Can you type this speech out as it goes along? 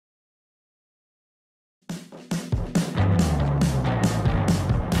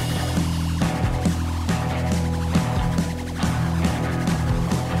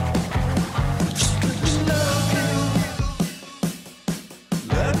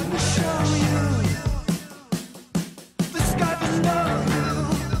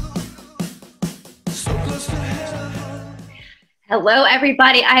Hello,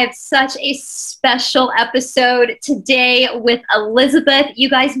 everybody. I have such a special episode today with Elizabeth. You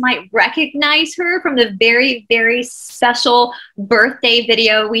guys might recognize her from the very, very special birthday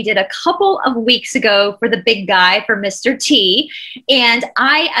video we did a couple of weeks ago for the big guy, for Mr. T. And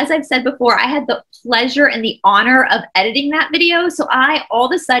as I've said before, I had the pleasure and the honor of editing that video. So all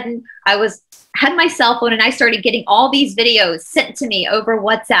of a sudden, had my cell phone and I started getting all these videos sent to me over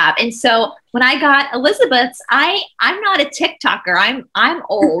WhatsApp. And so when I got Elizabeth's, I'm not a TikToker. I'm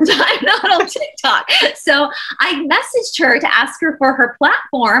old. I'm not on TikTok. So I messaged her to ask her for her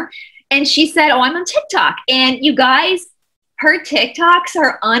platform. And she said, oh, I'm on TikTok. And you guys, her TikToks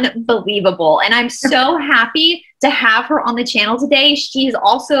are unbelievable. And I'm so happy to have her on the channel today. She's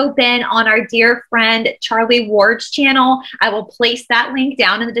also been on our dear friend Charlie Ward's channel. I will place that link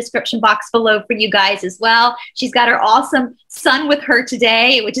down in the description box below for you guys as well. She's got her awesome son with her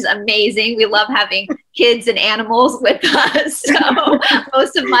today, which is amazing. We love having kids and animals with us. So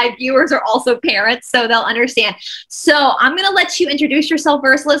most of my viewers are also parents, so they'll understand. So I'm going to let you introduce yourself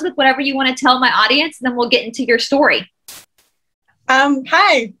first, Elizabeth, whatever you want to tell my audience, and then we'll get into your story.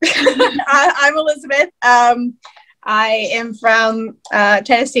 Hi, I'm Elizabeth. I am from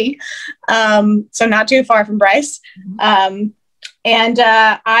Tennessee, so not too far from Bryce. And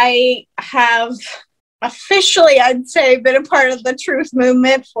I have officially, I'd say, been a part of the truth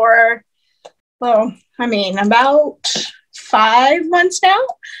movement for, about 5 months now.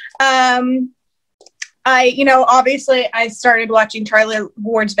 Obviously I started watching Charlie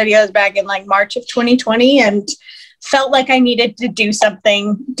Ward's videos back in like March of 2020 and felt like I needed to do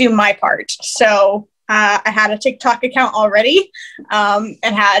my part. So I had a TikTok account already and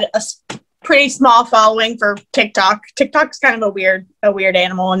had a pretty small following for TikTok. TikTok's kind of a weird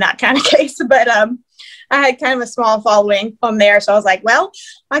animal in that kind of case, but I had kind of a small following on there. So I was like, well,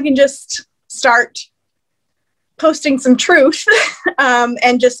 I can just start posting some truth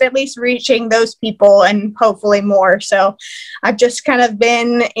and just at least reaching those people and hopefully more. So I've just kind of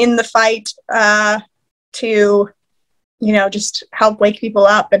been in the fight to just help wake people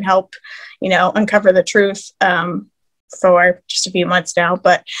up and help, uncover the truth for just a few months now,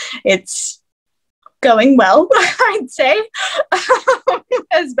 but it's going well, I'd say,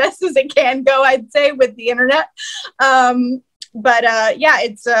 as best as it can go, I'd say, with the internet.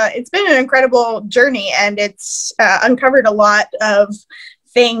 It's been an incredible journey, and it's uncovered a lot of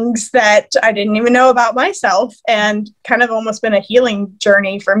things that I didn't even know about myself, and kind of almost been a healing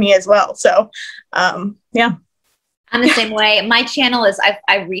journey for me as well. So, yeah. I'm the same way. My channel is,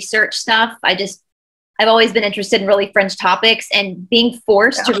 I research stuff. I've always been interested in really fringe topics, and being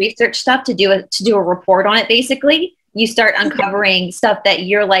forced to research stuff to do a report on it. Basically, you start uncovering stuff that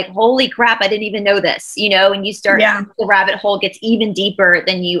you're like, holy crap, I didn't even know this, and you start, the rabbit hole gets even deeper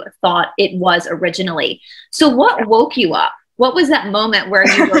than you thought it was originally. So what woke you up? What was that moment where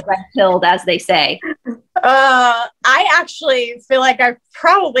you were red-pilled, as they say? I actually feel like I've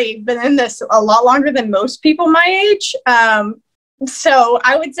probably been in this a lot longer than most people my age. So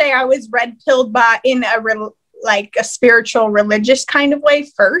I would say I was red-pilled in a spiritual, religious kind of way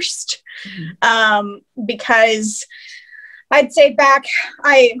first. Because I'd say back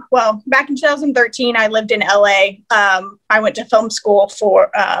in 2013, I lived in LA. I went to film school for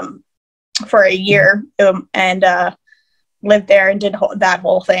a year and lived there and did that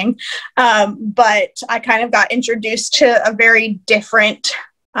whole thing. But I kind of got introduced to a very different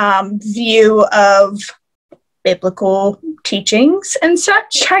view of biblical teachings and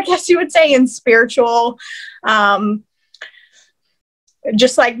such, I guess you would say, and spiritual,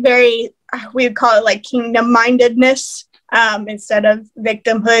 just like we would call it like kingdom mindedness, instead of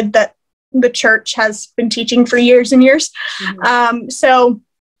victimhood that the church has been teaching for years and years. So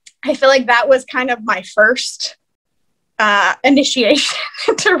I feel like that was kind of my first initiation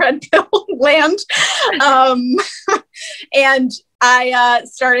to red pill land. And I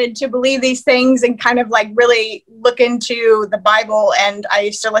started to believe these things and kind of like really look into the Bible. And I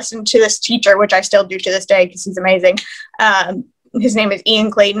used to listen to this teacher, which I still do to this day because he's amazing. His name is Ian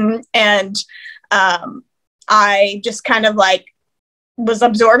Clayton. And I just kind of like was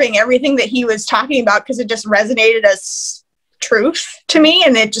absorbing everything that he was talking about because it just resonated as truth to me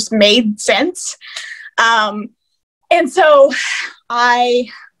and it just made sense. And so I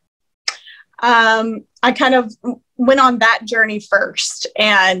kind of went on that journey first.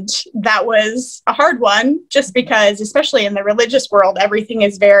 And that was a hard one just because, especially in the religious world, everything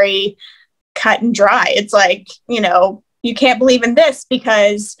is very cut and dry. It's like, you can't believe in this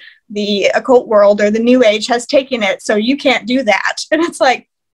because the occult world or the new age has taken it. So you can't do that. And it's like,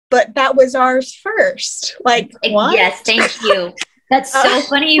 but that was ours first. Like, what? Yes, thank you. That's so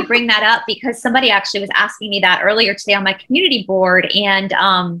funny you bring that up, because somebody actually was asking me that earlier today on my community board. And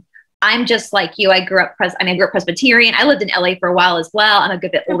I'm just like you. I grew up Presbyterian. I lived in LA for a while as well. I'm a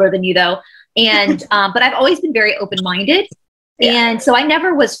good bit older than you though. And but I've always been very open-minded. Yeah. And so I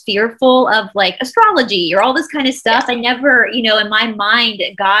never was fearful of like astrology or all this kind of stuff. I never, you know, in my mind,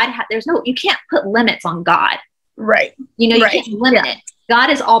 you can't put limits on God. Right. You know, you can't limit it. God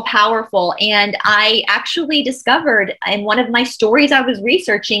is all powerful. And I actually discovered in one of my stories I was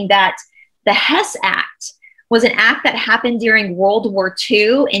researching that the Hess Act was an act that happened during World War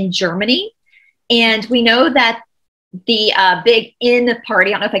II in Germany. And we know that the big in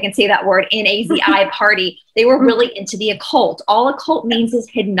party, I don't know if I can say that word, NAZI party, they were really into the occult. All occult means is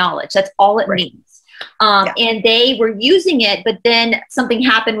hidden knowledge. That's all it means. And they were using it, but then something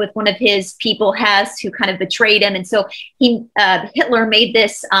happened with one of his people, Hess, who kind of betrayed him. And so Hitler made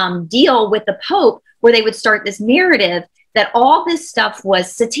this deal with the Pope where they would start this narrative that all this stuff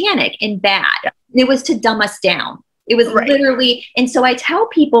was satanic and bad. It was to dumb us down. It was literally, and so I tell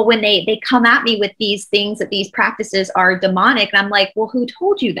people when they come at me with these things, that these practices are demonic, and I'm like, well, who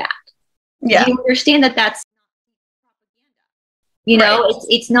told you that? Yeah. You understand that that's, you know,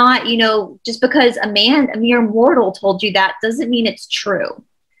 it's not, you know, just because a mere mortal told you that doesn't mean it's true.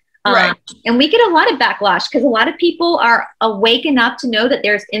 And we get a lot of backlash because a lot of people are awake enough to know that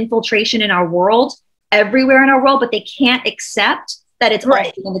there's infiltration in our world, everywhere in our world, but they can't accept that it's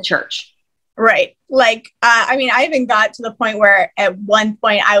also in the church. Right. Like, I mean, I even got to the point where at one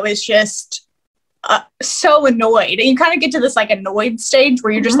point I was just so annoyed. And you kind of get to this like annoyed stage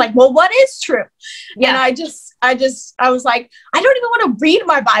where you're just like, well, what is true? And I was like, I don't even want to read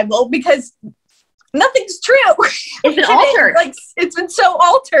my Bible because nothing's true. It's been altered. Like, it's been so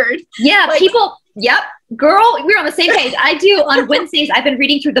altered. Yeah. Like, people. Yep. Girl, we're on the same page. I do on Wednesdays. I've been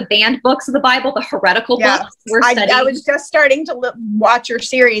reading through the banned books of the Bible, the heretical books. I was just starting to watch your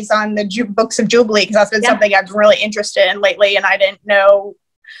series on the books of Jubilee because that's been something I've been really interested in lately. And I didn't know,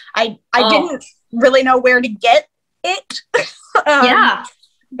 I didn't really know where to get it.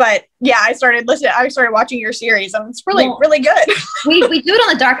 But yeah, I started watching your series and it's really good. we do it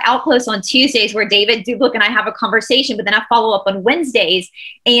on the Dark Outpost on Tuesdays where David Dublick and I have a conversation, but then I follow up on Wednesdays,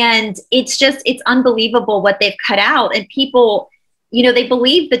 and it's unbelievable what they've cut out. And people, you know, they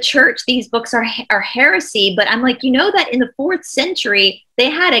believe the church, these books are heresy, but I'm like, you know, that in the 4th century, they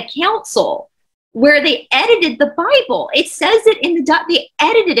had a council where they edited the Bible. It says it in they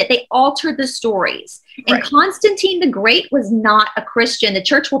edited it. They altered the stories. And Constantine the Great was not a Christian. The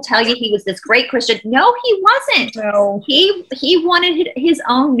church will tell you he was this great Christian. No, he wasn't. No. He wanted his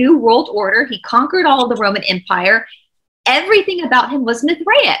own new world order. He conquered all of the Roman Empire. Everything about him was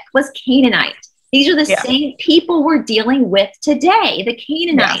Mithraic, was Canaanite. These are the same people we're dealing with today, the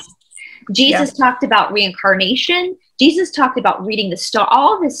Canaanites. Jesus talked about reincarnation. Jesus talked about reading the star,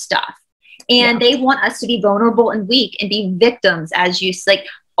 all this stuff. And they want us to be vulnerable and weak and be victims, as you like,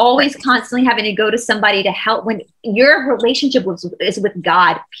 always constantly having to go to somebody to help when your relationship is with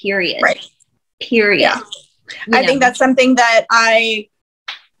God, period. Period. Yeah. I think that's something that I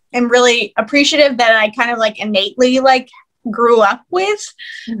am really appreciative that I kind of like innately like grew up with,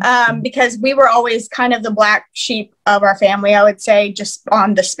 because we were always kind of the black sheep of our family, I would say, just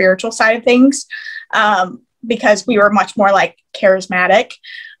on the spiritual side of things, because we were much more like charismatic.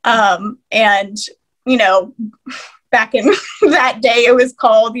 And, you know, back in that day, it was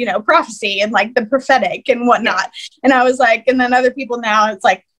called, you know, prophecy and like the prophetic and whatnot. And I was like, and then other people now, it's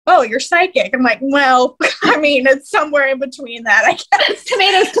like, oh, you're psychic. I'm like, well, I mean, it's somewhere in between that, I guess.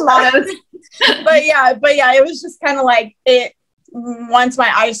 Tomatoes. But yeah, it was just kind of like once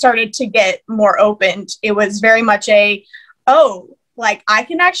my eyes started to get more opened, it was very much like I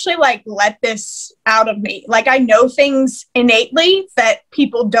can actually like let this out of me. Like I know things innately that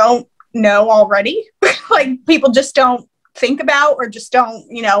people don't know already. Like people just don't think about or just don't,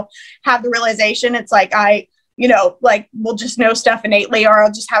 you know, have the realization. It's like I, you know, like we'll just know stuff innately, or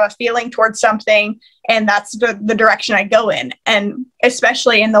I'll just have a feeling towards something, and that's the direction I go in. And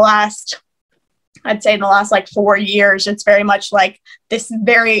especially in the last like 4 years, it's very much like this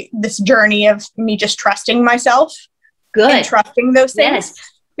journey of me just trusting myself. And trusting those things.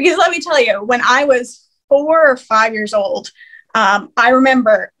 Because let me tell you, when I was 4 or 5 years old, I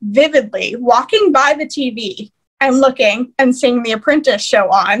remember vividly walking by the TV and looking and seeing The Apprentice show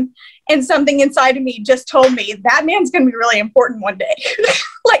on, and something inside of me just told me that man's going to be really important one day.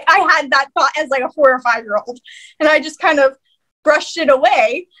 Like I had that thought as like a 4 or 5 year old, and I just kind of brushed it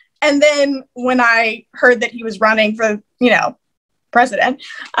away. And then when I heard that he was running for, you know, president,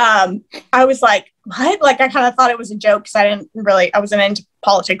 I was like, what? Like I kind of thought it was a joke because I wasn't into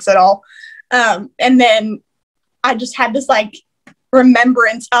politics at all. And then I just had this like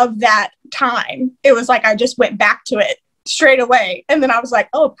remembrance of that time. It was like I just went back to it straight away. And then I was like,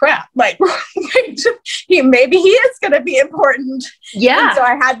 oh crap, like maybe he is going to be important. Yeah. And so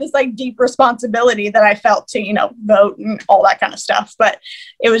I had this like deep responsibility that I felt to, you know, vote and all that kind of stuff. But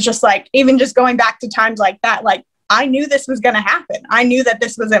it was just like, even just going back to times like that, like I knew this was going to happen. I knew that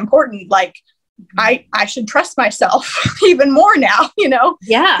this was important. Like I should trust myself even more now, you know?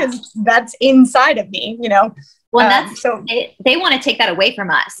 Yeah. Because that's inside of me, you know? Well, that's so they want to take that away from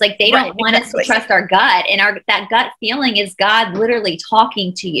us. Like they don't want us to trust our gut, and that gut feeling is God literally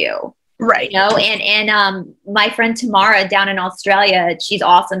talking to you. Right. You know, and my friend Tamara down in Australia, she's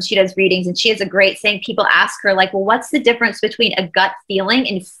awesome. She does readings, and she has a great saying. People ask her like, well, what's the difference between a gut feeling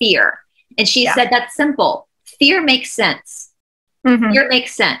and fear? And she said, that's simple. Fear makes sense. Fear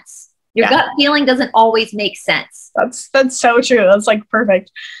makes sense. Your gut feeling doesn't always make sense. That's so true. That's like perfect.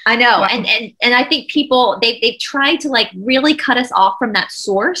 I know. Wow. And I think people, they've tried to like really cut us off from that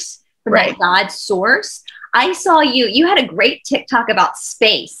source, from that God source. I saw you had a great TikTok about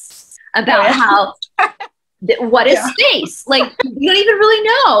space, about how, what is space? Like you don't even really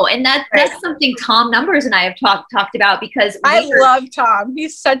know. And that's something Tom Numbers and I have talked about, because I love Tom.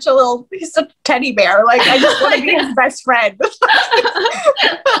 He's he's a teddy bear. Like I just want to be his best friend.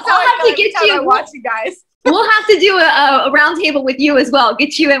 I'll have to get you. Watch you guys. We'll have to do a round table with you as well.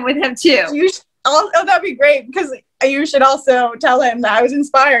 Get you in with him too. That'd be great, because you should also tell him that I was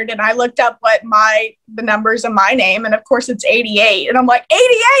inspired and I looked up what the numbers of my name, and of course it's 88, and I'm like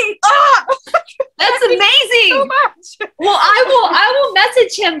 88. That's amazing. So much. Well, I will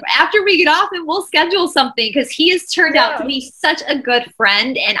message him after we get off and we'll schedule something, because he has turned out to be such a good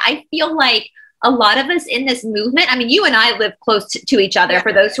friend, and I feel like a lot of us in this movement, I mean, you and I live close to each other.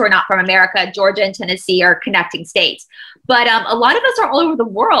 For those who are not from America, Georgia and Tennessee are connecting states. But a lot of us are all over the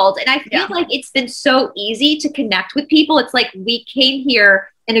world. And I feel like it's been so easy to connect with people. It's like we came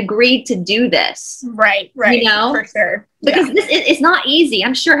here and agreed to do this. Right. You know? For sure. Because this is not easy.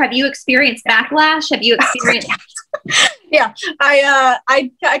 I'm sure. Have you experienced backlash? Have you experienced... Yeah.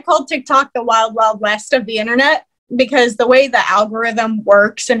 I called TikTok the wild, wild west of the internet, because the way the algorithm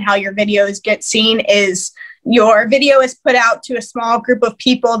works and how your videos get seen is your video is put out to a small group of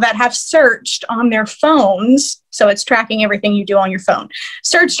people that have searched on their phones. So it's tracking everything you do on your phone,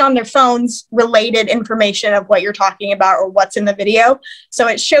 searched on their phones, related information of what you're talking about or what's in the video. So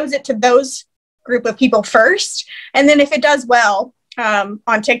it shows it to those group of people first. And then if it does well,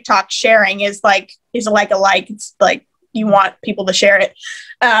 on TikTok, sharing is like a like. It's like you want people to share it.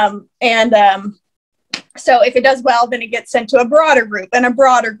 So if it does well, then it gets sent to a broader group and a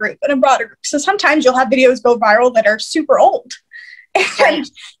broader group and a broader group. So sometimes you'll have videos go viral that are super old,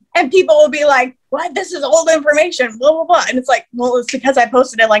 and people will be like, what? This is old information, blah, blah, blah. And it's like, well, it's because I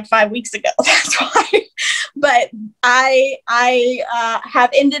posted it like 5 weeks ago. That's why. But I have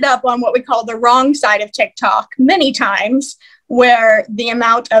ended up on what we call the wrong side of TikTok many times, where the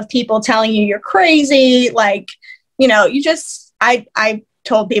amount of people telling you you're crazy, like, you know, I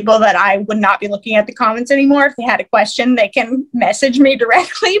told people that I would not be looking at the comments anymore. If they had a question, they can message me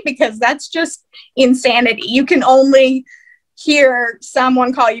directly, because that's just insanity. You can only hear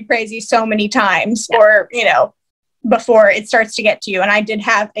someone call you crazy so many times, or, you know, before it starts to get to you. And I did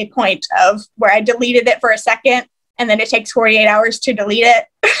have a point of where I deleted it for a second, and then it takes 48 hours to delete it.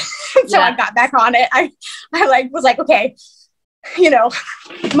 So I got back on it. I was like, okay, you know,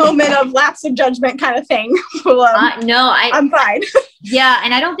 moment of lapse of judgment kind of thing. I'm fine. Yeah.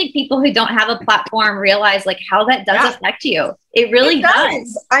 And I don't think people who don't have a platform realize like how that does affect you. It really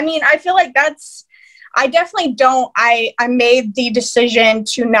does. I mean, I feel like I definitely don't. I made the decision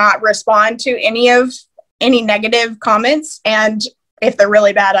to not respond to any negative comments. And if they're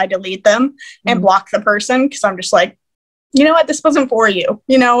really bad, I delete them and block the person, because I'm just like, you know what, this wasn't for you.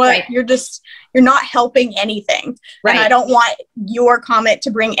 You know what, you're not helping anything. And I don't want your comment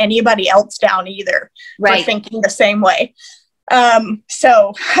to bring anybody else down either for thinking the same way.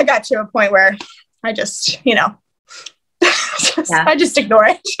 So I got to a point where I just, you know, I just ignore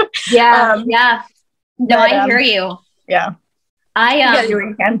it. Yeah. No, I hear you. Yeah.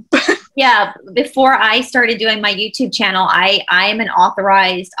 Yeah. Before I started doing my YouTube channel, I am an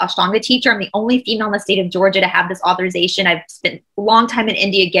authorized Ashtanga teacher. I'm the only female in the state of Georgia to have this authorization. I've spent a long time in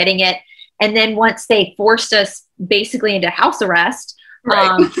India getting it. And then once they forced us basically into house arrest,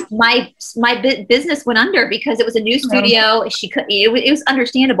 my business went under, because it was a new studio. It was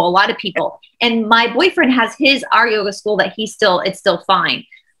understandable. A lot of people, and my boyfriend has our yoga school that it's still fine.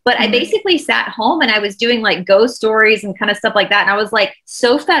 But I basically sat home and I was doing like ghost stories and kind of stuff like that. And I was like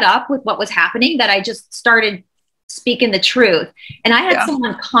so fed up with what was happening that I just started speaking the truth. And I had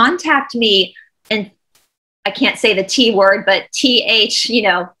someone contact me and I can't say the T word, but TH, you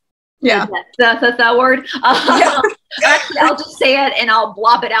know, Yeah. the word. Actually, I'll just say it and I'll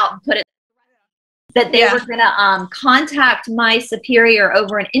blob it out and put it. That they were going to contact my superior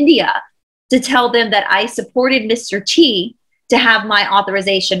over in India to tell them that I supported Mr. T to have my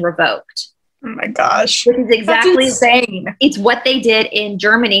authorization revoked. Oh my gosh. Which is exactly insane. It's what they did in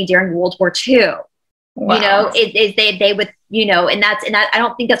Germany during World War II. Wow. You know, they would, you know, and I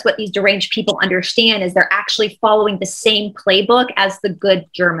don't think that's what these deranged people understand, is they're actually following the same playbook as the good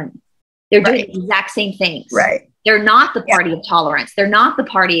German. They're doing the exact same things. Right. They're not the party of tolerance. They're not the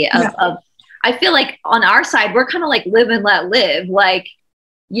party of I feel like on our side, we're kind of like live and let live. Like,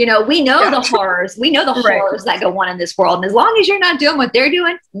 you know, we know the horrors. We know the horrors that go on in this world. And as long as you're not doing what they're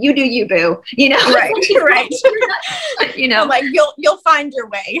doing, you do you, boo. You know? Right, right. Not, you know. Like, you'll find your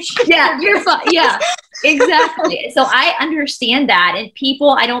way. Yeah, you're fine. Yeah, exactly. So I understand that. And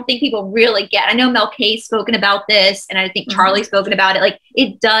people, I don't think people really get, I know Mel K's spoken about this, and I think Charlie's spoken about it. Like,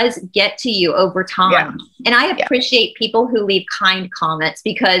 it does get to you over time. Yeah. And I appreciate people who leave kind comments,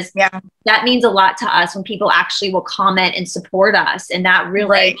 because that means a lot to us when people actually will comment and support us. And that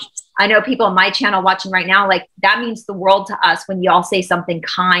really, I know people on my channel watching right now, like, that means the world to us when y'all say something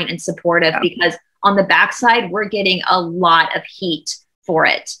kind and supportive, because on the backside, we're getting a lot of heat for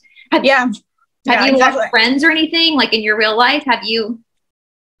it. Have you lost friends or anything, like, in your real life? Have you?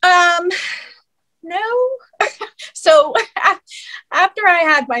 No. So after I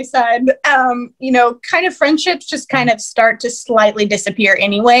had my son, you know, kind of friendships just kind of start to slightly disappear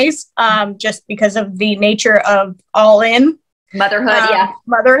anyways, just because of the nature of all in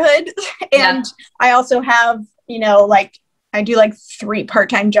motherhood. And I also have, you know, like, I do like 3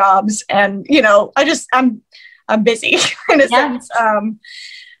 part-time jobs, and, you know, I'm busy in a sense.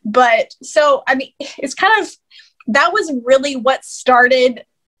 But so, I mean, it's kind of, that was really what started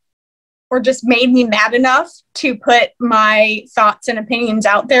or just made me mad enough to put my thoughts and opinions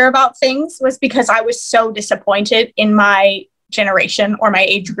out there about things, was because I was so disappointed in my generation or my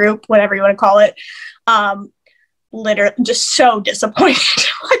age group, whatever you want to call it. Literally just so disappointed.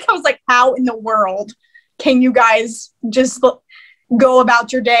 Like, I was like, how in the world can you guys just go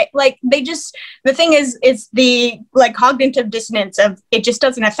about your day? Like, they just, the thing is, it's the like cognitive dissonance of, it just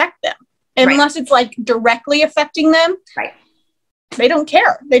doesn't affect them unless it's like directly affecting them. Right. They don't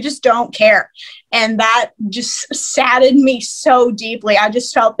care. They just don't care. And that just saddened me so deeply. I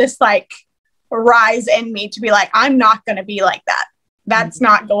just felt this like rise in me to be like, I'm not going to be like that. That's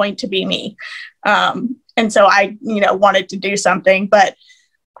not going to be me. And so I, you know, wanted to do something, but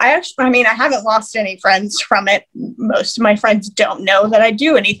I haven't lost any friends from it. Most of my friends don't know that I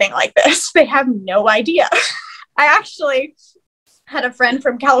do anything like this. They have no idea. I actually had a friend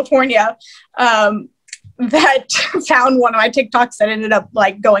from California, that found one of my TikToks that ended up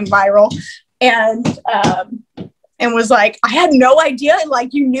like going viral, and was like, I had no idea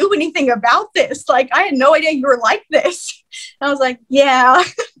like you knew anything about this. Like, I had no idea you were like this. And I was like, yeah,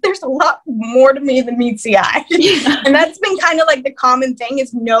 there's a lot more to me than meets the eye. And that's been kind of like the common thing,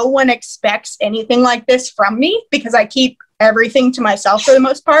 is no one expects anything like this from me, because I keep everything to myself for the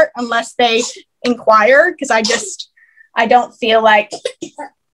most part, unless they inquire, because I don't feel like,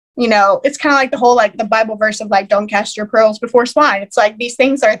 you know, it's kind of like the whole, like the Bible verse of like, don't cast your pearls before swine. It's like, these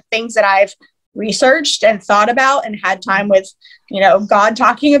things are things that I've researched and thought about and had time with, you know, God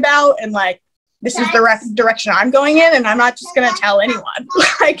talking about, and like, this is the direction I'm going in, and I'm not just going to tell anyone.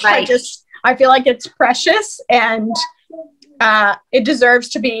 Like, I feel like it's precious, and it deserves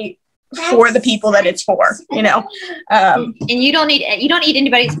to be for the people that it's for, you know. And you don't need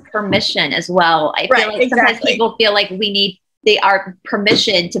anybody's permission as well. I feel like sometimes people feel like they are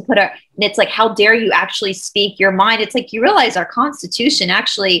permission to put and it's like, how dare you actually speak your mind? It's like, you realize our Constitution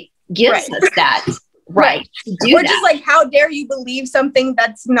actually gives us that right to do that. Just like, how dare you believe something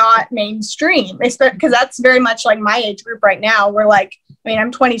that's not mainstream? Because that's very much like my age group right now. We're like, I mean,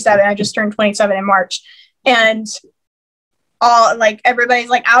 I'm 27. I just turned 27 in March, and all like everybody's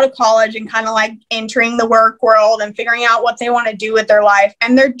like out of college and kind of like entering the work world and figuring out what they want to do with their life,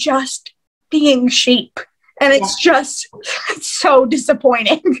 and they're just being sheep. And it's just so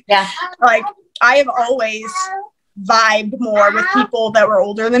disappointing. Yeah. Like, I have always vibed more with people that were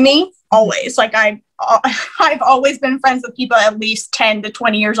older than me. Always. Like, I've always been friends with people at least 10 to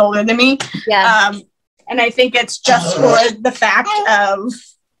 20 years older than me. Yeah. And I think it's just for the fact of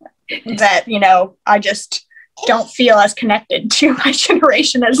that, you know, I just don't feel as connected to my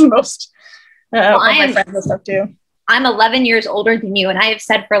generation as most of my friends and stuff do. I'm 11 years older than you, and I have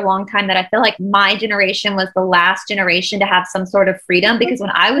said for a long time that I feel like my generation was the last generation to have some sort of freedom, because when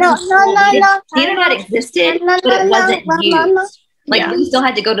I was in school, the internet existed, but it wasn't used. Like we still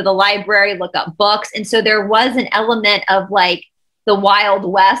had to go to the library, look up books. And so there was an element of like the Wild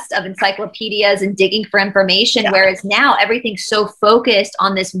West of encyclopedias and digging for information. Whereas now everything's so focused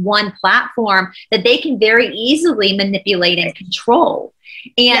on this one platform that they can very easily manipulate and control.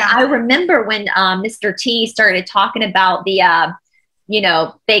 And I remember when Mr. T started talking about the,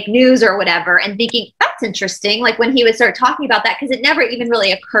 fake news or whatever, and thinking, that's interesting. Like when he would start talking about that, because it never even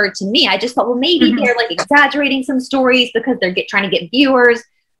really occurred to me. I just thought, well, maybe they're like exaggerating some stories because they're trying to get viewers.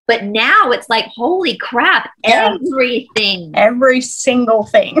 But now it's like, holy crap, everything. Every single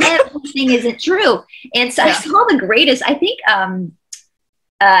thing. Everything isn't true. And so I saw the greatest, I think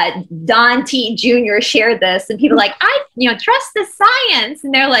Don T. Jr. shared this, and people like, I trust the science.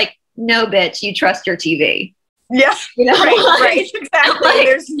 And they're like, no, bitch, you trust your TV. Yeah, right, exactly. Like,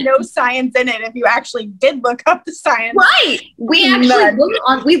 there's no science in it if you actually did look up the science. Right. We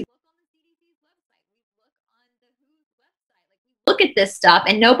actually look at this stuff,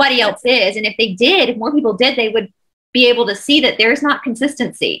 and nobody else is. And if they did, if more people did, they would be able to see that there's not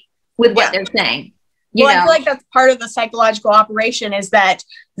consistency with what they're saying. I feel like that's part of the psychological operation, is that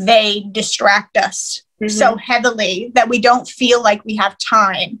they distract us so heavily that we don't feel like we have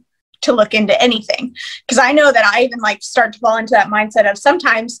time to look into anything. Because I know that I even like start to fall into that mindset of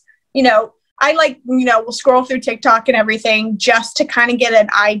sometimes, I will scroll through TikTok and everything just to kind of get an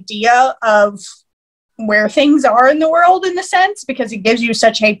idea of where things are in the world, in the sense, because it gives you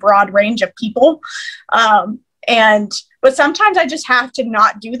such a broad range of people. But sometimes I just have to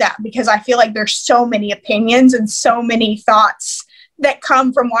not do that, because I feel like there's so many opinions and so many thoughts that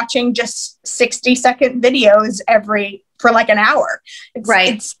come from watching just 60-second videos for like an hour. It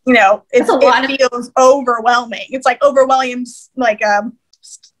feels overwhelming. It's like overwhelming, like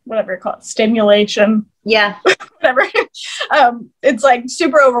whatever you call it, stimulation. Yeah. Whatever. It's like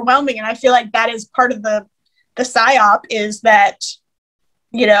super overwhelming. And I feel like that is part of the psyop, is that,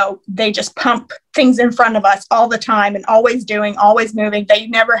 they just pump things in front of us all the time, and always doing, always moving. They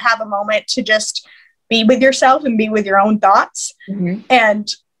never have a moment to just be with yourself and be with your own thoughts.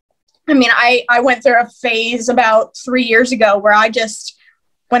 And I mean, I went through a phase about 3 years ago where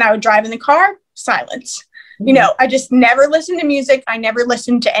when I would drive in the car, silence. I just never listened to music. I never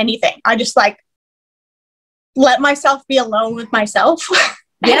listened to anything. I just let myself be alone with myself.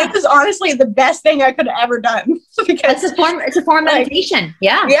 Yeah. It was honestly the best thing I could have ever done. Because it's a form of meditation.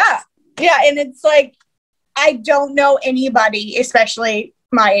 Yeah. And it's like, I don't know anybody, especially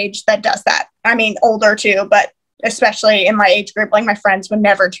my age, that does that. I mean, older too, but especially in my age group, like my friends would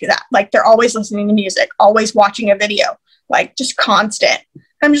never do that. Like they're always listening to music, always watching a video, like just constant.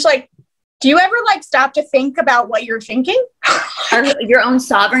 I'm just like, do you ever stop to think about what you're thinking? Or your own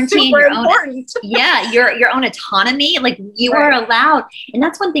sovereignty, Super important. Your own autonomy. Like you are allowed. And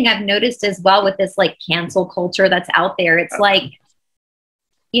that's one thing I've noticed as well with this cancel culture that's out there. It's like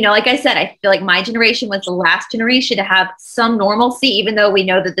I said, I feel like my generation was the last generation to have some normalcy, even though we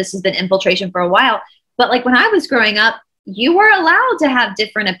know that this has been infiltration for a while. But when I was growing up, you were allowed to have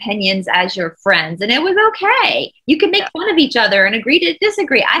different opinions as your friends, and it was okay. You could make fun of each other and agree to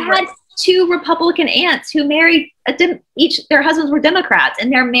disagree. I had 2 Republican aunts who married their husbands were Democrats,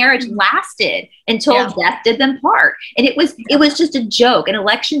 and their marriage lasted until death did them part. And it was just a joke. In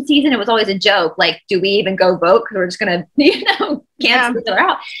election season, it was always a joke. Like, do we even go vote? Because we're just going to, cancel each other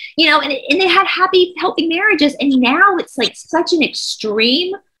out, and they had happy, healthy marriages. And now it's such an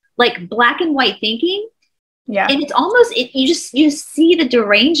extreme, black and white thinking. Yeah. And it's almost, you see the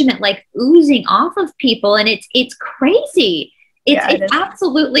derangement oozing off of people, and it's crazy. It's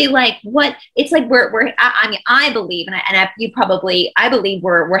absolutely I believe, I believe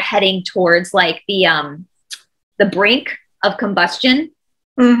we're heading towards the brink of combustion.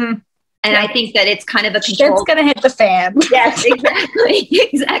 Mm-hmm. And I think that it's kind of a control. It's going to hit the fan. Yes, exactly.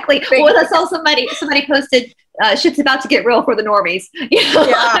 Exactly. Well, I saw somebody posted, shit's about to get real for the normies.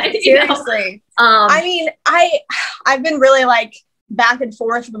 Yeah, seriously. I mean, I've been really back and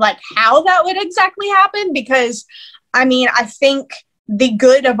forth with how that would exactly happen, because I mean, I think the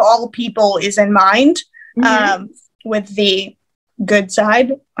good of all people is in mind, with the good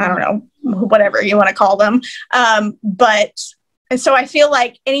side. I don't know, whatever you want to call them. And so I feel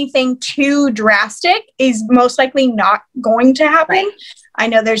like anything too drastic is most likely not going to happen. Right. I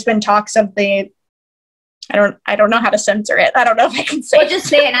know there's been talks of I don't know how to censor it. I don't know if I can say it. Just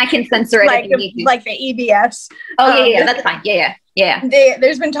say it and I can censor it. Like the EBS. Oh, yeah, that's fine. Yeah.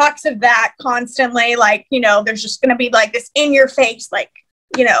 There's been talks of that constantly. There's just going to be this in your face, that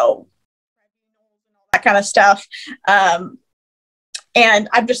kind of stuff. And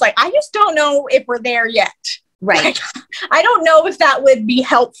I'm just I just don't know if we're there yet. Right. I don't know if that would be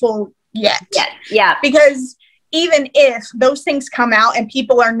helpful yet. Yeah. Because even if those things come out and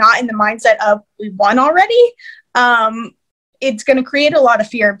people are not in the mindset of we won already, it's going to create a lot of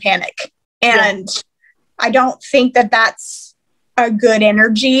fear and panic. And I don't think that that's a good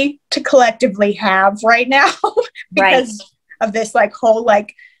energy to collectively have right now because of this like whole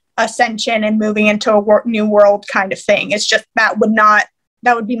like ascension and moving into a new world kind of thing. It's just that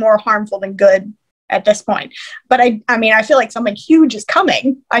would be more harmful than good at this point. But I mean, I feel like something huge is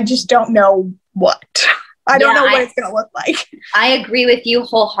coming. I just don't know what. I don't know what it's going to look like. I agree with you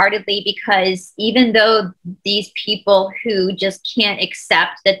wholeheartedly, because even though these people who just can't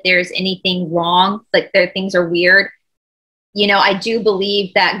accept that there's anything wrong, like their things are weird, you know, I do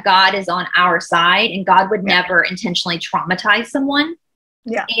believe that God is on our side, and God would never intentionally traumatize someone.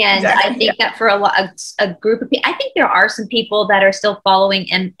 Yeah. And I think that for a group of people, I think there are some people that are still following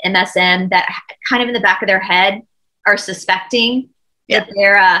MSM that kind of in the back of their head are suspecting that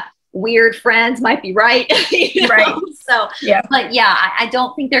their weird friends might be right. You know? So, but I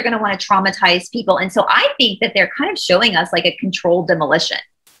don't think they're going to want to traumatize people. And so I think that they're kind of showing us like a controlled demolition.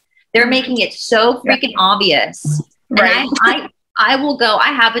 They're making it so freaking obvious. And I will go, I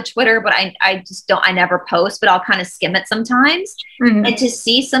have a Twitter, but I just don't, I never post, but I'll kind of skim it sometimes. And to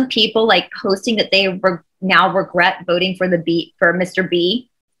see some people like posting that they now regret voting for Mr. B,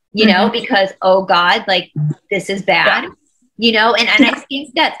 you know, because, oh God, like this is bad, you know? And I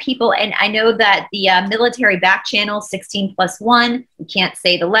think that people, and I know that the military back channel 16+1, you can't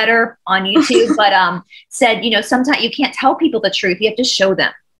say the letter on YouTube, but said, you know, sometimes you can't tell people the truth. You have to show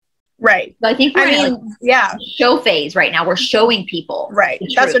them. Right. So I think we're in show phase right now. We're showing people. Right.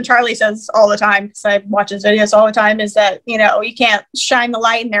 That's what Charlie says all the time. Because I watch his videos all the time, is that, you know, you can't shine the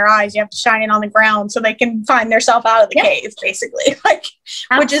light in their eyes. You have to shine it on the ground so they can find themselves out of the cave, basically. Like,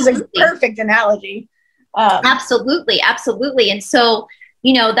 which is a perfect analogy. Absolutely. Absolutely. And so,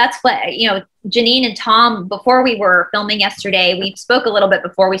 you know, that's what, you know, Janine and Tom, before we were filming yesterday, we spoke a little bit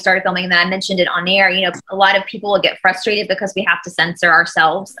before we started filming, and then I mentioned it on air. You know, a lot of people will get frustrated because we have to censor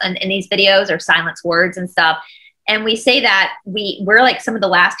ourselves in these videos or silence words and stuff. And we say that we're like some of the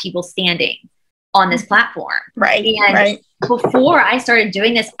last people standing on this platform. Right. And before I started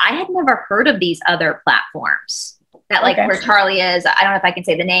doing this, I had never heard of these other platforms that like where Charlie is. I don't know if I can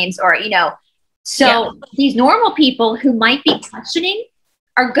say the names, or, you know, so these normal people who might be questioning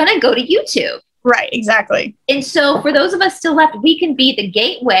are going to go to YouTube. Right, exactly. And so for those of us still left, we can be the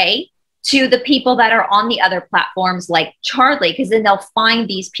gateway to the people that are on the other platforms like Charlie, because then they'll find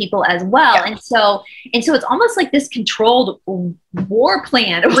these people as well. Yeah. And so it's almost like this controlled war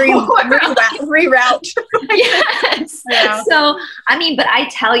plan. Reroute. Yes. Yeah. So, I mean, but I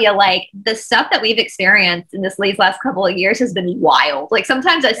tell you, like, the stuff that we've experienced in these last couple of years has been wild. Like,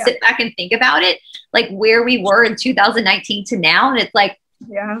 sometimes I sit back and think about it, like where we were in 2019 to now. And it's like,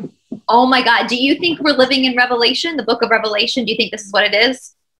 oh my God, do you think we're living in Revelation, the book of Revelation? Do you think this is what it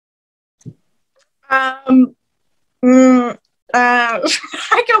is? I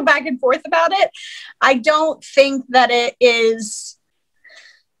go back and forth about it. I don't think that it is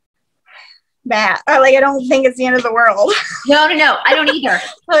that. I don't think it's the end of the world. No, I don't either.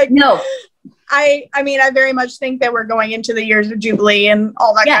 No. I mean, I very much think that we're going into the years of Jubilee and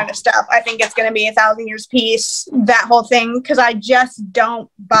all that kind of stuff. I think it's going to be 1,000 years peace, that whole thing, because I just don't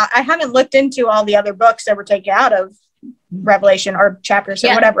buy. I haven't looked into all the other books that were taken out of Revelation or chapters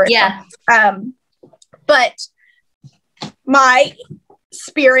or whatever. But my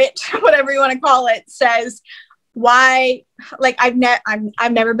spirit, whatever you want to call it, says why, like, I've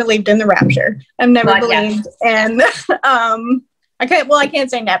never believed in the rapture. I've never believed in, I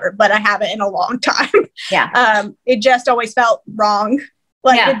can't say never, but I haven't in a long time. It just always felt wrong.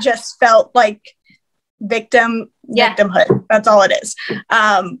 Like, it just felt like victimhood. That's all it is.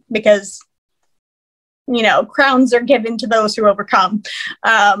 Because, you know, crowns are given to those who overcome.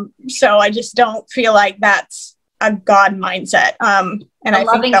 So I just don't feel like that's a God mindset. And a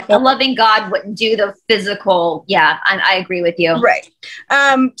loving God wouldn't do the physical. Yeah, I agree with you. Right.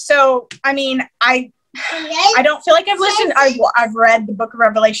 So, I mean, I don't feel like I've read the book of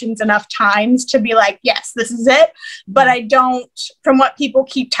Revelations enough times to be like, yes, this is it. But I don't, from what people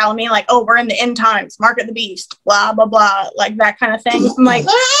keep telling me, like, oh, we're in the end times, mark of the beast, blah, blah, blah, like that kind of thing. I'm like,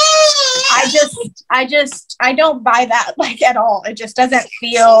 I don't buy that, like, at all. It just doesn't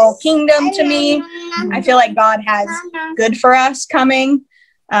feel kingdom to me. I feel like God has good for us coming.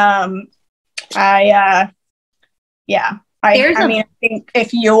 I mean, I think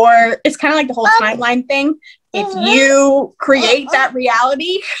it's kind of like the whole timeline thing. if you create that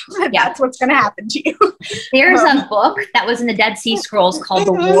reality, that's what's going to happen to you. There's a book that was in the Dead Sea Scrolls called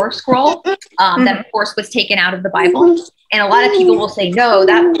the War Scroll that, of course, was taken out of the Bible. And a lot of people will say, no,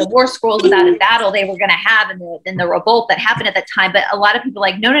 that the War Scrolls without a battle they were going to have in the revolt that happened at that time. But a lot of people are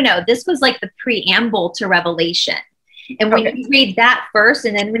like, no, this was like the preamble to Revelation. And when you read that first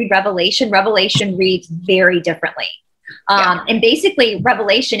and then read Revelation reads very differently. And basically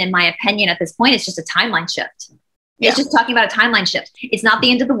Revelation, in my opinion, at this point, is just a timeline shift. It's just talking about a timeline shift. It's not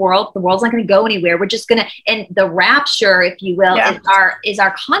the end of the world. The world's not going to go anywhere. We're just going to, and the rapture, if you will, is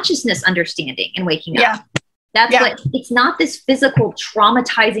our consciousness understanding and waking up. That's what, it's not this physical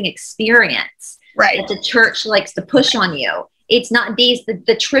traumatizing experience that the church likes to push on you. It's not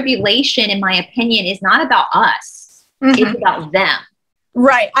the tribulation, in my opinion, is not about us. It's about them.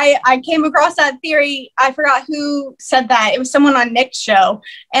 Right. I came across that theory. I forgot who said that. It was someone on Nick's show.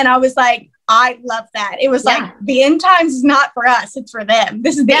 And I was like, I love that. It was like, the end times is not for us. It's for them.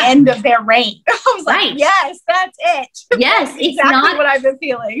 This is the end of their reign. I was like, yes, that's it. Yes. That's exactly what I've been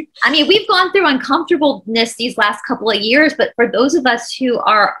feeling. I mean, we've gone through uncomfortableness these last couple of years, but for those of us who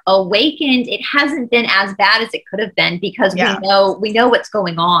are awakened, it hasn't been as bad as it could have been because we know what's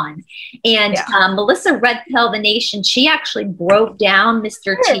going on. And Melissa Red Pill the Nation, she actually broke down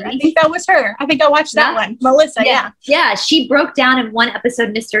Mr. T. I think that was her. I think I watched that one. Melissa, Yeah, she broke down in one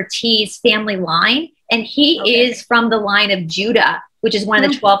episode Mr. T's family line, and he is from the line of Judah, which is one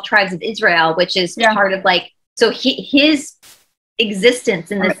of the 12 tribes of Israel, which is part of like, so his existence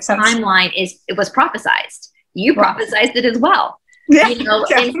in this timeline it was prophesized. You prophesized it as well. You know,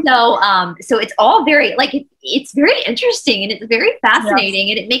 and so it's all very like it's very interesting and it's very fascinating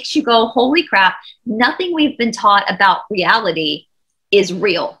and it makes you go, holy crap, nothing we've been taught about reality is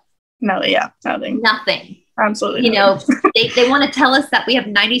real. Nothing. Absolutely. You know, they want to tell us that we have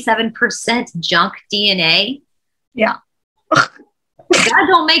 97% junk DNA. Yeah. God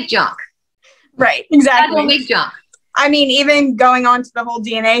don't make junk. Right. Exactly. God don't make junk. I mean, even going on to the whole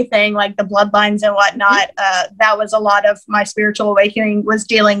DNA thing, like the bloodlines and whatnot, that was a lot of my spiritual awakening was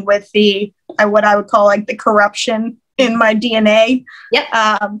dealing with what I would call like the corruption in my DNA.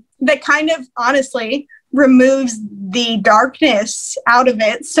 That kind of honestly removes the darkness out of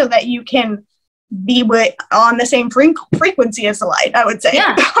it so that you can be on the same frequency as the light, I would say.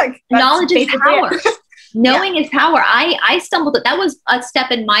 Like, knowledge is power. Knowing is power. I stumbled, that was a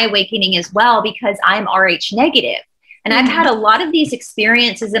step in my awakening as well, because I'm Rh negative. And I've had a lot of these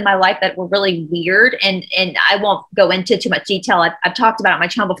experiences in my life that were really weird. And I won't go into too much detail. I've talked about it on my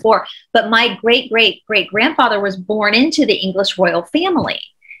channel before, but my great-great-great-grandfather was born into the English royal family.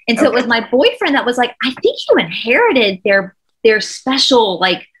 And so it was my boyfriend that was like, I think you inherited their special,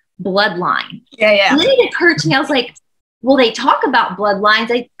 like, bloodline. And then it occurred to me, I was like, well, they talk about bloodlines.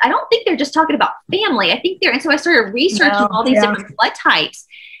 I don't think they're just talking about family. I think and so I started researching all these different blood types.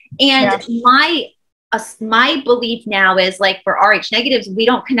 And my belief now is like for Rh negatives, we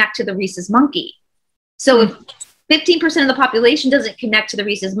don't connect to the rhesus monkey. So if 15% of the population doesn't connect to the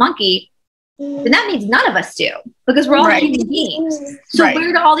rhesus monkey, then that means none of us do, because we're all human beings. So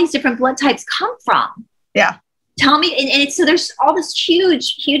where do all these different blood types come from? Tell me, and so there's all this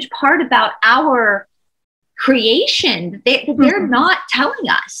huge part about our creation that they're not telling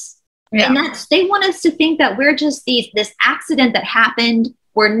us. And they want us to think that we're just this accident that happened,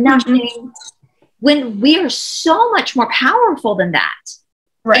 we're nothing, when we are so much more powerful than that.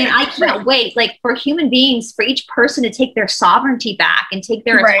 And I can't wait, like, for human beings, for each person to take their sovereignty back and take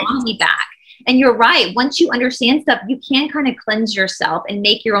their autonomy back. And you're right. Once you understand stuff, you can kind of cleanse yourself and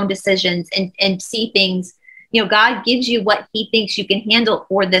make your own decisions and see things. You know, God gives you what he thinks you can handle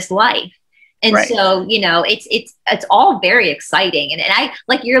for this life. And so, you know, it's all very exciting. And I,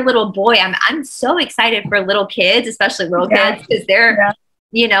 like your little boy, I'm so excited for little kids, especially little kids, because they're,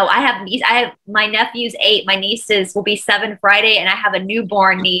 you know, I have my nephew's 8, my nieces will be 7 Friday, and I have a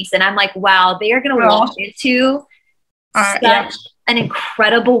newborn niece. And I'm like, wow, they are going to walk into such an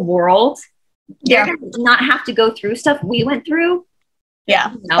incredible world. They're going to not have to go through stuff we went through.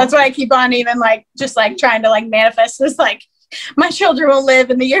 That's why I keep on even like just like trying to like manifest this, like, my children will live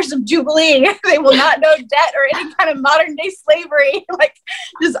in the years of Jubilee. They will not know debt or any kind of modern day slavery, like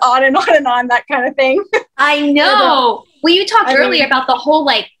just on and on and on, that kind of thing. I know. Well, you talked earlier about the whole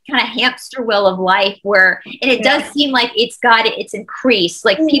like kind of hamster wheel of life where, and it does seem like it's increased.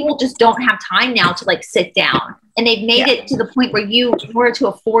 Like people just don't have time now to like sit down, and they've made it to the point where you, in order to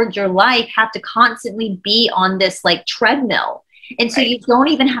afford your life, have to constantly be on this like treadmill. And so you don't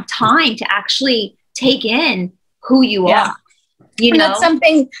even have time to actually take in who you are. You know,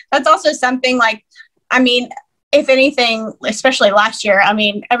 that's also something like, I mean, if anything, especially last year, I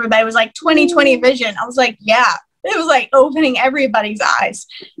mean, everybody was like 2020 vision. I was like, yeah, it was like opening everybody's eyes.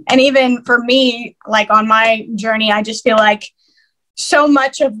 And even for me, like on my journey, I just feel like so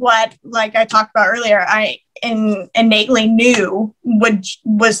much of what, like I talked about earlier, I innately knew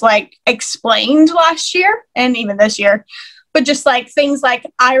was like explained last year and even this year. But just like things like,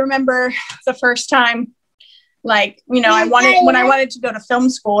 I remember the first time, like, you know, when I wanted to go to film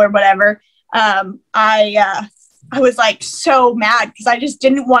school or whatever, I was like so mad because I just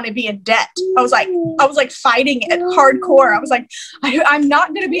didn't want to be in debt. I was like fighting it hardcore. I was like, I'm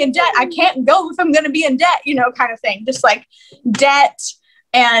not going to be in debt. I can't go if I'm going to be in debt, you know, kind of thing. Just like debt,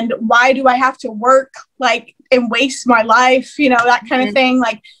 and why do I have to work like and waste my life, you know, that kind of thing.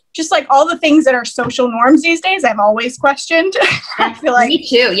 Like just like all the things that are social norms these days, I've always questioned. I feel like me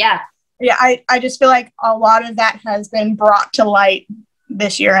too. Yeah. Yeah. I just feel like a lot of that has been brought to light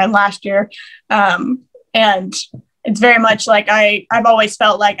this year and last year. And it's very much like I've always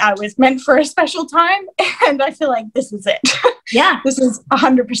felt like I was meant for a special time, and I feel like this is it. Yeah. This is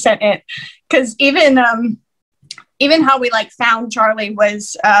 100% it. Because even how we like found Charlie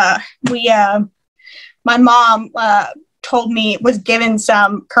was my mom told me was given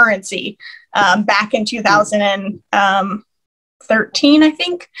some currency back in 2013, I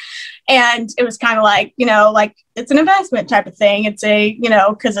think. And it was kind of like, you know, like it's an investment type of thing. It's a, you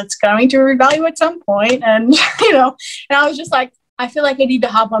know, because it's going to revalue at some point. And, you know, and I was just like, I feel like I need to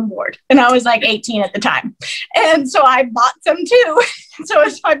hop on board. And I was like 18 at the time. And so I bought some too. So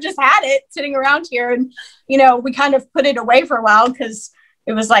I've just had it sitting around here. And, you know, we kind of put it away for a while because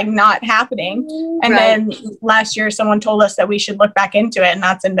it was like not happening. And then last year, someone told us that we should look back into it. And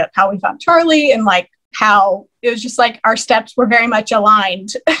that's ended up how we found Charlie, and like how it was just like our steps were very much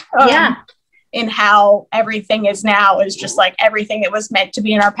aligned in how everything is now, is just like everything that was meant to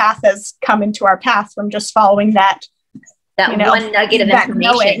be in our path has come into our path from just following that you know, one nugget of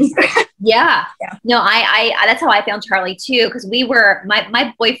information. Yeah. No, I that's how I found Charlie too. Cause we were,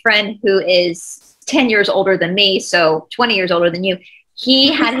 my boyfriend, who is 10 years older than me, so 20 years older than you,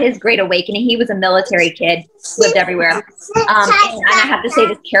 he had his great awakening. He was a military kid, lived everywhere. And I have to say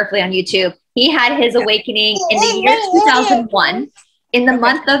this carefully on YouTube. He had his awakening in the year 2001, in the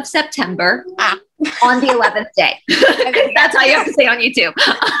month of September, on the 11th day. That's how you have to say on YouTube.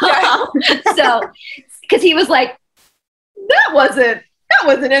 So, because he was like, that wasn't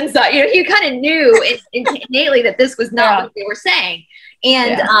insight. You know, he kind of knew innately that this was not what they were saying.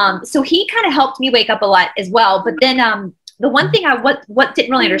 And so he kind of helped me wake up a lot as well. But then the one thing what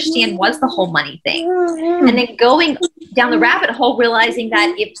didn't really understand was the whole money thing. And then going down the rabbit hole, realizing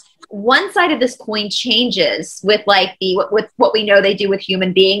that if one side of this coin changes with like with what we know they do with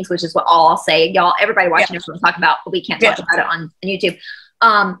human beings, which is what I'll say, y'all, everybody watching this, we're talking about, but we can't talk about it on YouTube.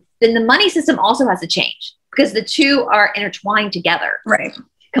 Then the money system also has to change, because the two are intertwined together,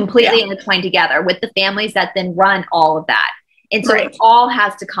 completely intertwined together with the families that then run all of that. And so it all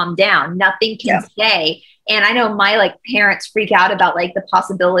has to come down. Nothing can stay. And I know my like parents freak out about like the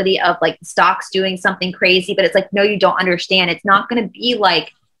possibility of like the stocks doing something crazy, but it's like, no, you don't understand. It's not going to be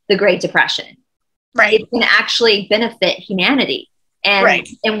like the Great Depression. It's going to actually benefit humanity. And,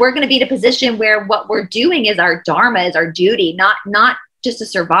 and we're going to be in a position where what we're doing is our dharma, is our duty, not just to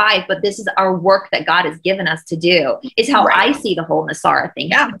survive, but this is our work that God has given us to do, is how I see the whole Nasara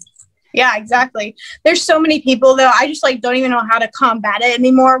thing. Yeah, exactly. There's so many people though, I just like don't even know how to combat it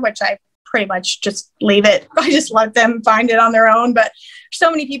anymore, which I pretty much just leave it. I just let them find it on their own. But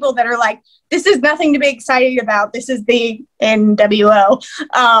so many people that are like, this is nothing to be excited about. This is the NWO.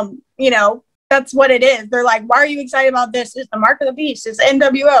 You know, that's what it is. They're like, why are you excited about this? It's the mark of the beast. It's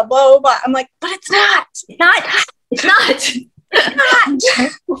NWO, blah, blah, blah. I'm like, but it's not. It's not. It's not.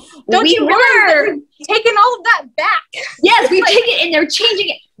 Don't you realize they're taking all of that back? Yes, we've taken it and they're changing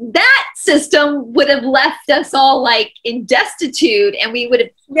it. That system would have left us all like in destitute, and we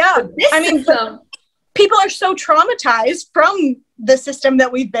would have. I mean, people are so traumatized from the system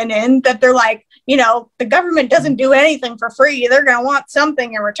that we've been in that they're like, you know, the government doesn't do anything for free. They're going to want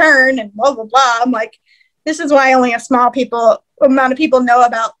something in return, and blah, blah, blah. I'm like, this is why only a small amount of people know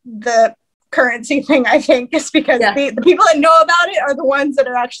about the currency thing, I think, is because the people that know about it are the ones that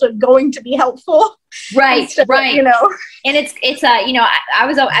are actually going to be helpful. Right. You know, and it's you know,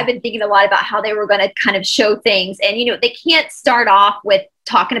 I've been thinking a lot about how they were going to kind of show things, and, you know, they can't start off with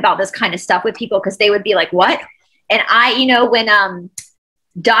talking about this kind of stuff with people, because they would be like, what? And you know, when, I'll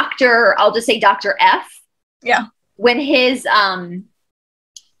just say Dr. F, when his,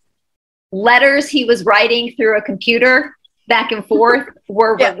 letters he was writing through a computer back and forth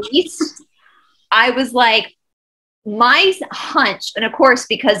were released, I was like, my hunch, and of course,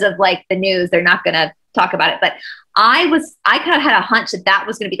 because of like the news, they're not going to talk about it. But I kind of had a hunch that that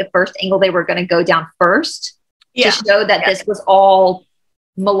was going to be the first angle they were going to go down first to show that this was all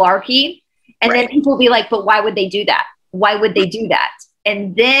malarkey. And then people will be like, but why would they do that? Why would they do that?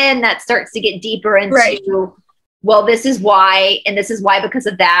 And then that starts to get deeper into, well, this is why, and this is why because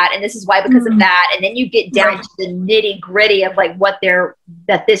of that, and this is why because of that. And then you get down to the nitty gritty of like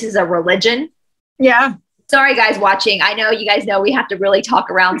that this is a religion. Yeah. Sorry, guys watching. I know you guys know we have to really talk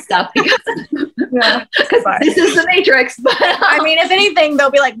around stuff because this is the Matrix. But I mean, if anything,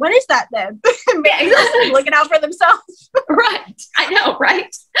 they'll be like, "What is that then?" Looking out for themselves. Right. I know.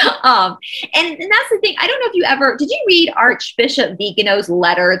 Right. And that's the thing. I don't know if you did you read Archbishop Vigano's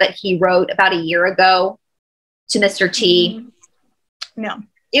letter that he wrote about a year ago to Mr. T? No.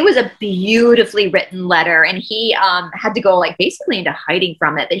 It was a beautifully written letter, and he had to go like basically into hiding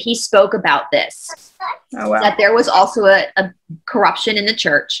from it. But he spoke about this, that there was also a corruption in the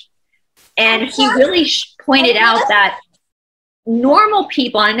church. And he really pointed out that normal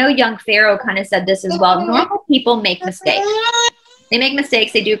people, I know young Pharaoh kind of said this as well, normal people make mistakes. They make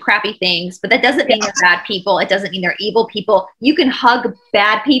mistakes, they do crappy things, but that doesn't mean they're bad people. It doesn't mean they're evil people. You can hug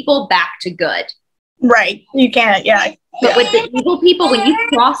bad people back to good. Right. You can't, But with the evil people, when you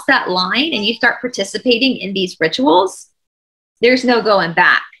cross that line and you start participating in these rituals, there's no going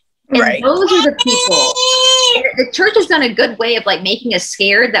back. And those are the people. The church has done a good way of like making us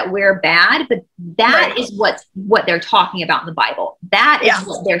scared that we're bad, but that is what they're talking about in the Bible. That is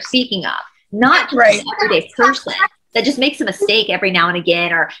what they're speaking of, not just an everyday person that just makes a mistake every now and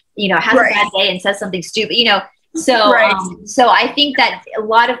again, or has a bad day and says something stupid. So, so I think that a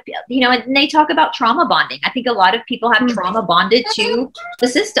lot of, and they talk about trauma bonding. I think a lot of people have trauma bonded to the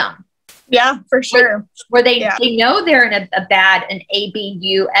system. Yeah, for sure. Where they know they're in a bad, an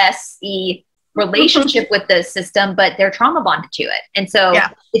ABUSE relationship with the system, but they're trauma bonded to it. And so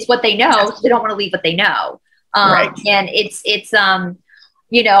it's what they know. So they don't want to leave what they know. And it's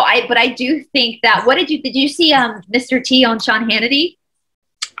but I do think that, did you see Mr. T on Sean Hannity?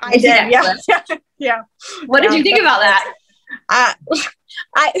 I did. Yeah. What did you think about that?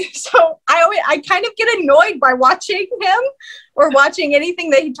 I kind of get annoyed by watching him or watching anything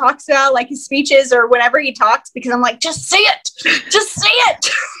that he talks about, like his speeches or whenever he talks, because I'm like, just say it.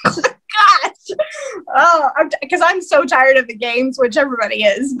 Gosh. Because I'm so tired of the games, which everybody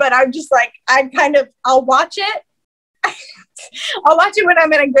is, but I'm just like, I'll watch it. I'll watch it when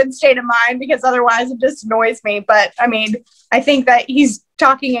I'm in a good state of mind, because otherwise it just annoys me. But I mean, I think that he's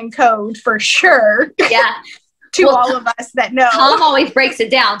talking in code for sure. Yeah. To all of us that know. Tom always breaks it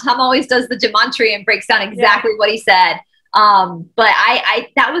down. Tom always does the gematria and breaks down exactly what he said. But I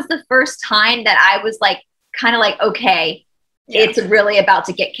that was the first time that I was like, kind of like, okay, it's really about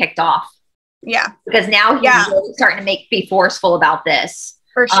to get kicked off. Yeah. Because now he's really starting to be forceful about this.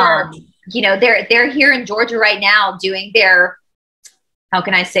 For sure. They're here in Georgia right now doing their, how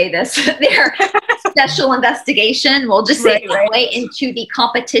can I say this? Their special investigation. We'll just say that way, into the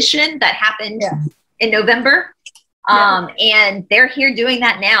competition that happened in November. And they're here doing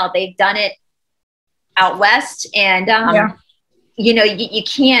that now. They've done it out west, and you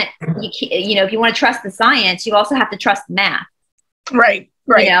can't, if you want to trust the science, you also have to trust the math. Right.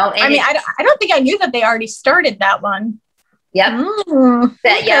 I mean, I don't think I knew that they already started that one. Yep.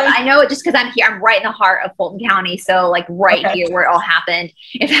 I know it just because I'm here. I'm right in the heart of Fulton County, so like here where it all happened.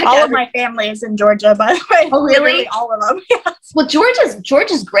 In fact, all of my family is in Georgia, by the way. Oh, really? All of them. Yes. Well,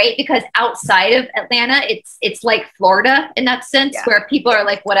 Georgia's great because outside of Atlanta, it's like Florida in that sense, where people are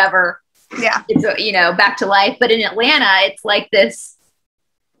like, whatever. Yeah. It's back to life. But in Atlanta, it's like this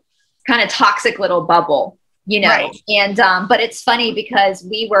kind of toxic little bubble. And but it's funny because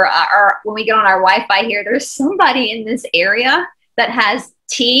we were when we get on our Wi-Fi here, there's somebody in this area that has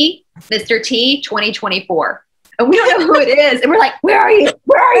Mr. T 2024, and we don't know who it is, and we're like, where are you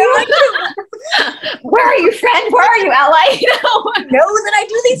where are you friend, where are you, ally? Know that I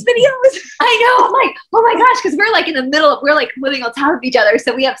do these videos. I know. I'm like, oh my gosh, because we're like in the middle, we're like living on top of each other,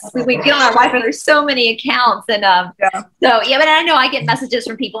 so we get on our Wi-Fi, there's so many accounts, and but I know I get messages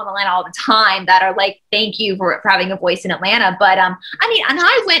from people in Atlanta all the time that are like, thank you for having a voice in Atlanta. But I mean, and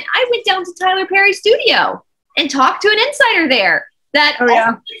I went down to Tyler Perry's studio and talked to an insider there that all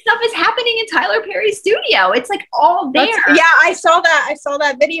this stuff is happening in Tyler Perry's studio. It's like all there. I saw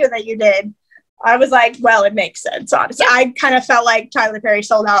that video that you did. I was like, well, it makes sense, honestly. I kind of felt like Tyler Perry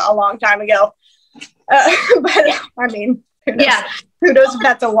sold out a long time ago. But I mean, who knows if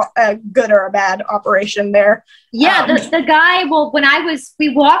that's a good or a bad operation there. Yeah, the guy, we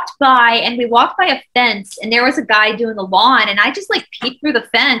walked by a fence, and there was a guy doing the lawn, and I just like peeked through the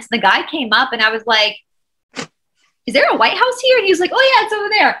fence, and the guy came up, and I was like, is there a White House here? And he was like, oh yeah, it's over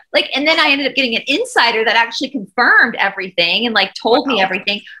there. Like, and then I ended up getting an insider that actually confirmed everything and like told me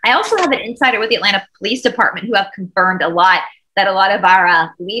everything. I also have an insider with the Atlanta Police Department who have confirmed a lot of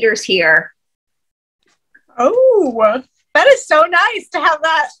our leaders here. Oh, that is so nice to have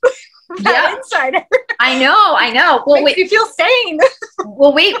that, that insider. I know. Well, makes you feel sane.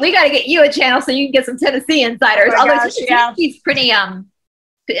 Well, we got to get you a channel so you can get some Tennessee insiders. Oh my gosh, he's pretty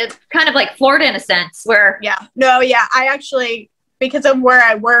it's kind of like Florida in a sense where I actually, because of where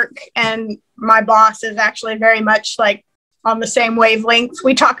I work and my boss is actually very much like on the same wavelength.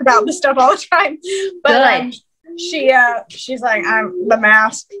 We talk about this stuff all the time, but she's like, I'm the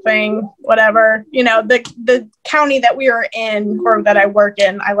mask thing, whatever, you know, the county that we are in or that I work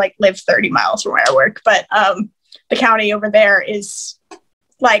in, I like live 30 miles from where I work, but the county over there is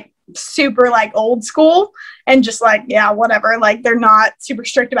like super like old school and just like, yeah, whatever, like they're not super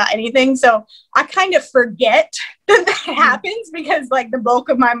strict about anything. So I kind of forget that happens because like the bulk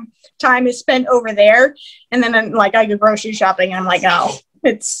of my time is spent over there. And then like I go grocery shopping and I'm like, oh,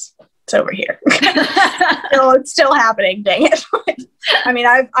 it's over here. It's still happening. Dang it. I mean,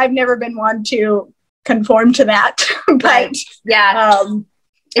 I've never been one to conform to that, but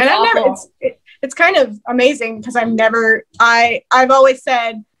it's kind of amazing because I've always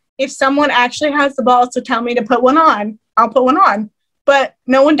said, if someone actually has the balls to tell me to put one on, I'll put one on, but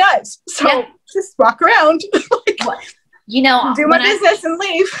no one does. So just walk around, you know, do my business and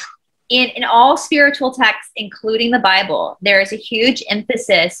leave. In all spiritual texts, including the Bible, there is a huge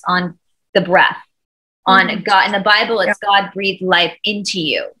emphasis on the breath, on God. In the Bible, it's God breathed life into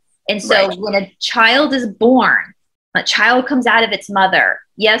you. And so when a child is born, a child comes out of its mother.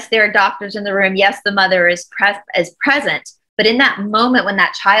 Yes, there are doctors in the room. Yes, the mother is present. But in that moment, when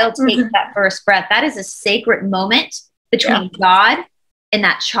that child takes that first breath, that is a sacred moment between God and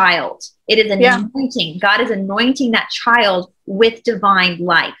that child. It is anointing. God is anointing that child with divine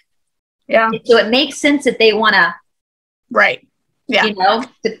life. Yeah. So it makes sense that they want to, you know,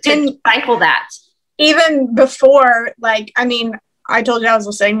 to stifle that. Even before, like, I mean, I told you I was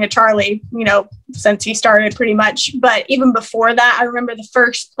listening to Charlie, you know, since he started pretty much. But even before that, I remember the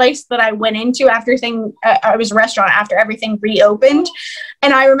first place that I went into after I was a restaurant after everything reopened.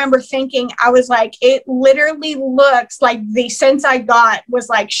 And I remember thinking, I was like, it literally looks like the sense I got was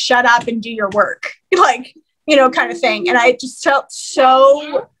like, shut up and do your work, like, you know, kind of thing. And I just felt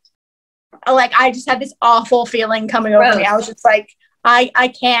so like, I just had this awful feeling coming over me. I was just like,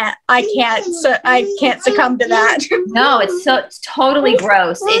 I can't succumb to that. No, it's totally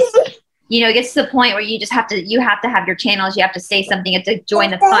gross. It's, you know, it gets to the point where you have to have your channels. You have to say something. You have to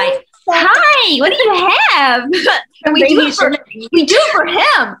join the fight. Hi, what do you have? And we do it for him. We do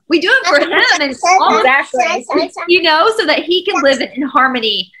it for him. And exactly, you know, so that he can live in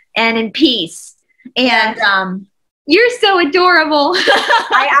harmony and in peace. And, you're so adorable.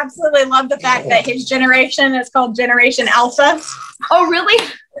 I absolutely love the fact that his generation is called Generation Alpha. Oh, really?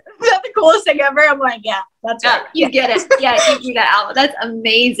 Is that the coolest thing ever? I'm like, yeah, that's right. You get it. Yeah, you got Alpha. That's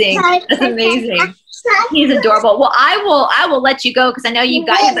amazing. That's amazing. He's adorable. Well, I will let you go because I know you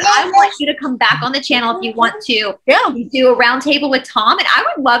got him, but I want you to come back on the channel if you want to. Do a round table with Tom, and I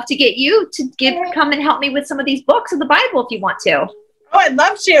would love to get you to come and help me with some of these books of the Bible if you want to. Oh, I'd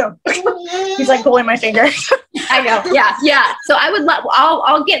love to. He's like pulling my finger. I know. Yeah. So I would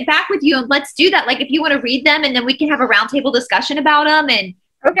I'll get back with you and let's do that. Like if you want to read them and then we can have a roundtable discussion about them and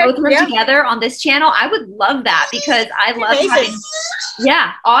go through them together on this channel. I would love that because I love having,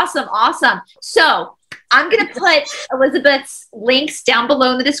 awesome. So I'm going to put Elizabeth's links down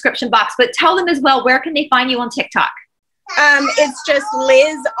below in the description box, but tell them as well, where can they find you on TikTok? It's just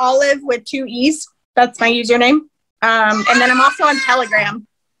Liz Olive with 2 E's. That's my username. And then I'm also on Telegram.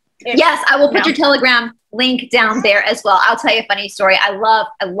 Yes, I will put your Telegram link down there as well. I'll tell you a funny story. I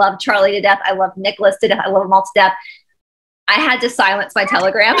love Charlie to death. I love Nicholas to death. I love them all to death. I had to silence my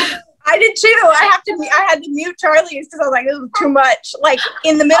Telegram. I did too. I had to mute Charlie's because I was like, this is too much. Like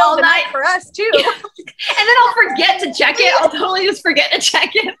in the middle of the night for us too. Yeah. And then I'll forget to check it. I'll totally just forget to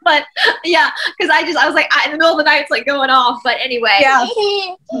check it. But yeah, because I was like, in the middle of the night, it's like going off. But anyway,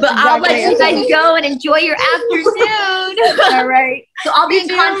 but I'll let you guys go and enjoy your afternoon. All right. So I'll be in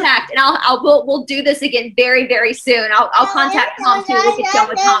contact, and we'll do this again very, very soon. I'll contact Tom too. We'll get done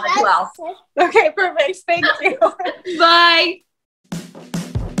with Tom as well. Okay, perfect. Thank you. Bye.